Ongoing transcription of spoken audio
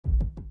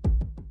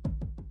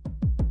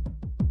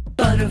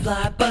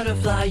Butterfly,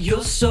 butterfly,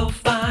 you're so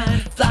fine,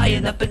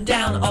 flying up and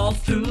down all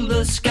through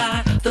the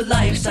sky. The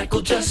life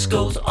cycle just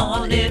goes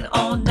on and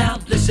on. Now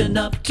listen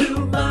up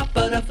to my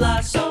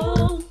butterfly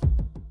song.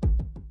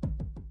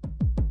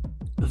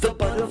 The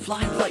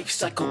butterfly life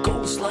cycle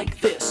goes like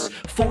this: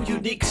 4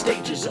 unique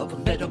stages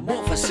of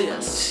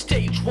metamorphosis.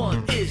 Stage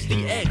 1 is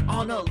the egg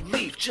on a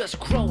leaf, just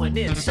growing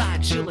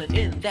inside, chilling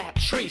in that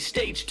tree.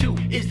 Stage 2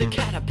 is the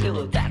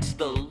caterpillar, that's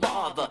the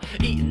larva,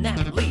 eating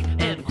that leaf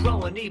and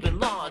growing even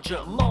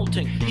larger.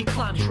 Molting, he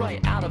climbs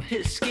right out of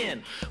his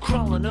skin,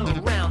 crawling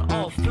around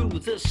all through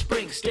the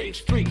spring.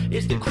 Stage 3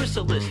 is the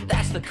chrysalis,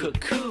 that's the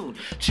cocoon,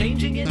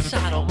 changing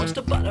inside almost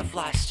a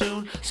butterfly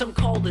soon. Some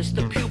call this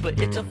the pupa,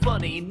 it's a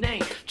funny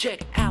name.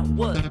 Check out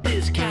what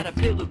this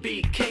caterpillar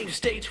became.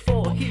 Stage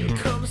 4, here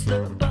comes the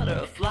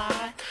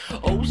butterfly.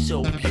 Oh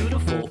so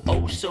beautiful,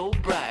 oh so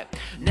bright.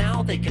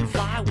 Now they can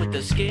fly with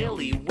the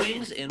scaly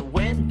wings, and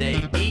when they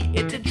eat,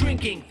 it's a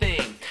drinking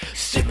thing.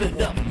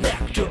 Sipping up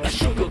nectar, a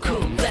sugar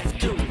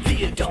collector.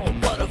 The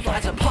adult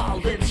butterfly's a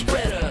pollen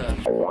spreader.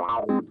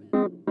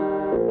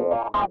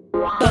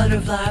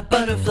 Butterfly,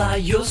 butterfly,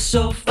 you're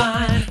so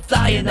fine,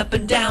 flying up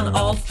and down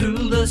all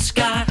through the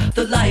sky.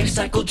 The life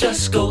cycle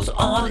just goes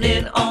on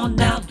and on.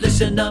 Now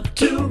listen up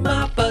to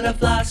my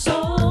butterfly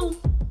song.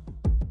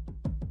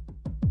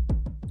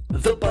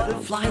 The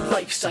butterfly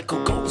life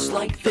cycle goes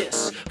like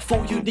this: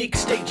 4 unique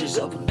stages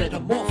of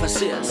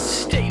metamorphosis.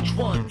 Stage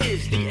 1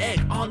 is the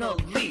egg on a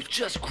leaf,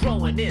 just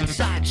growing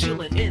inside,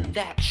 chilling in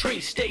that tree.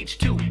 Stage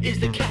 2 is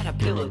the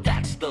caterpillar,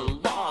 that's the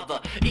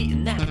larva,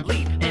 eating that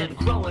leaf and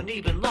growing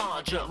even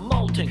larger.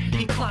 Molting,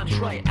 he climbs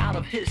right out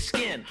of his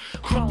skin,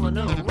 crawling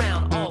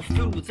around all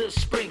through the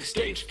spring.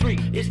 Stage 3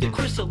 is the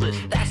chrysalis,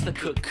 that's the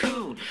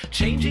cocoon,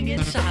 changing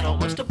inside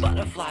almost a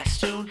butterfly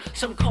soon.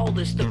 Some call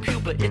this the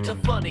pupa, it's a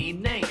funny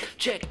name.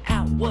 Check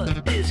out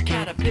what this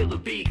caterpillar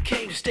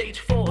became. Stage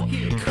 4,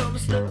 here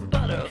comes the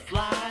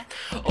butterfly.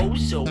 Oh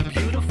so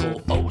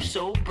beautiful, oh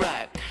so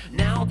bright.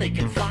 Now they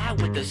can fly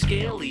with the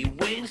scaly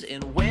wings,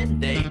 and when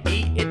they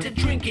eat, it's a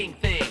drinking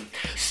thing.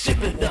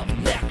 Sipping up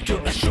nectar,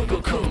 a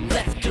sugar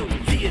collector.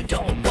 The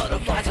adult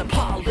butterfly's a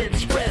pollen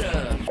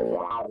spreader.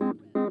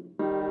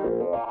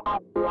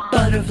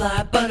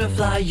 Butterfly,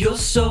 butterfly, you're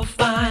so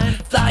fine,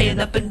 flying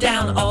up and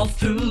down all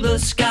through the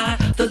sky.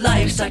 The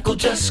life cycle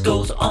just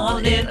goes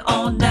on and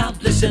on. Now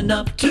listen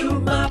up to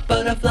my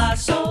butterfly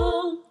song.